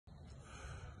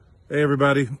Hey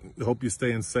everybody, hope you're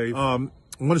staying safe. I want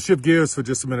to shift gears for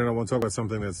just a minute. I want to talk about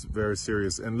something that's very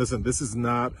serious. And listen, this is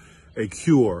not a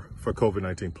cure for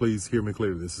COVID-19. Please hear me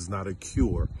clearly. This is not a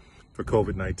cure for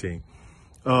COVID-19.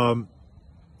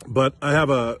 But I have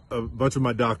a bunch of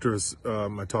my doctors,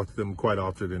 I talk to them quite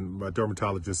often, and my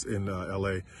dermatologist in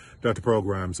LA, Dr.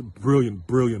 Programs, brilliant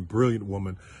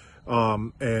woman.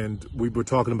 And we were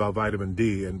talking about vitamin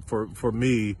D. And for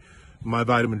me, my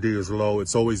vitamin D is low.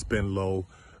 It's always been low.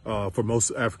 For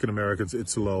most African Americans,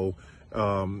 it's low.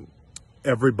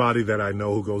 Everybody that I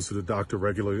know who goes to the doctor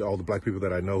regularly, all the black people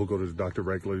that I know who go to the doctor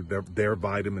regularly, their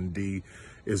vitamin D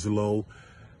is low.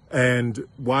 And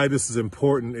why this is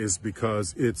important is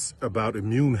because it's about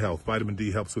immune health. Vitamin D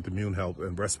helps with immune health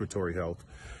and respiratory health.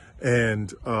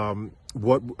 And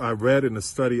what I read in a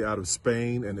study out of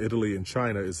Spain and Italy and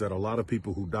China is that a lot of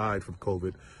people who died from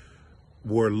COVID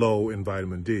were low in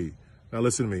vitamin D. Now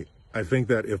listen to me. I think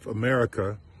that if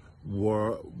America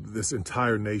this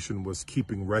entire nation was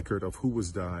keeping record of who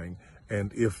was dying,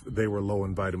 and if they were low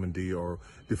in vitamin D or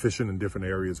deficient in different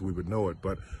areas, we would know it.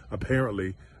 But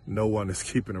apparently no one is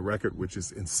keeping a record, which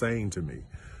is insane to me.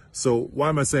 So why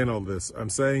am I saying all this? I'm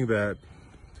saying that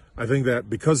I think that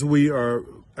because we are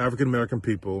African American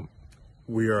people,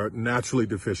 we are naturally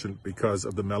deficient because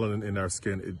of the melanin in our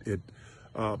skin. It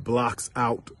blocks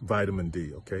out vitamin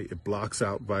D, okay? It blocks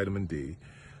out vitamin D.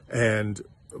 And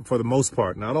for the most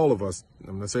part, not all of us,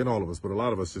 I'm not saying all of us, but a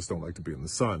lot of us just don't like to be in the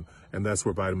sun. And that's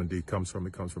where vitamin D comes from.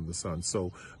 It comes from the sun.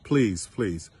 So please,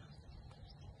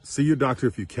 see your doctor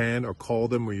if you can, or call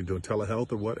them when you're doing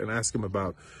telehealth or what, and ask them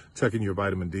about checking your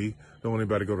vitamin D. Don't want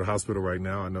anybody to go to the hospital right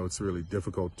now. I know it's really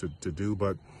difficult to do,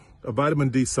 but a vitamin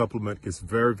D supplement is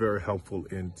very helpful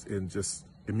in just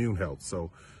immune health.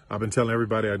 So I've been telling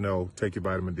everybody I know, take your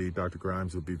vitamin D. Dr.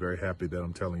 Grimes would be very happy that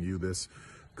I'm telling you this,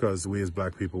 because we as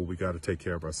black people, we got to take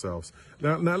care of ourselves.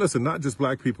 Now listen, not just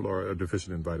black people are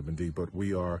deficient in vitamin D, but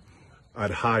we are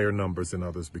at higher numbers than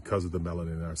others because of the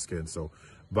melanin in our skin. So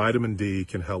vitamin D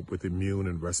can help with immune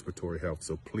and respiratory health.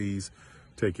 So please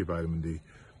take your vitamin D.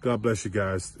 God bless you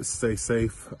guys. Stay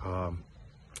safe.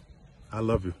 I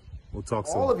love you. We'll talk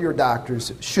soon. All of your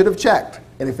doctors should have checked.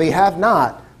 And if they have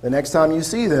not, the next time you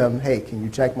see them, hey, can you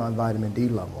check my vitamin D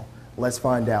level? Let's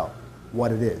find out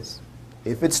what it is.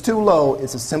 If it's too low,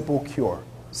 it's a simple cure,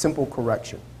 simple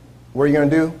correction. What are you going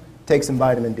to do? Take some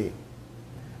vitamin D.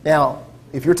 Now,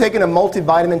 if you're taking a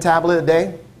multivitamin tablet a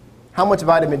day, how much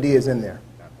vitamin D is in there?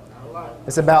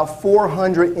 It's about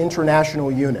 400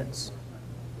 international units.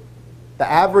 The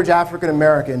average African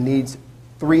American needs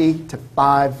 3,000 to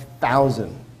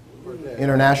 5,000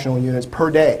 international units per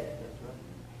day.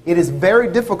 It is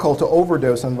very difficult to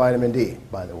overdose on vitamin D,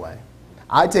 by the way.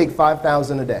 I take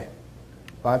 5,000 a day.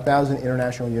 5,000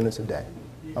 international units a day.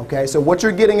 Okay, so what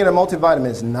you're getting in a multivitamin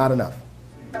is not enough.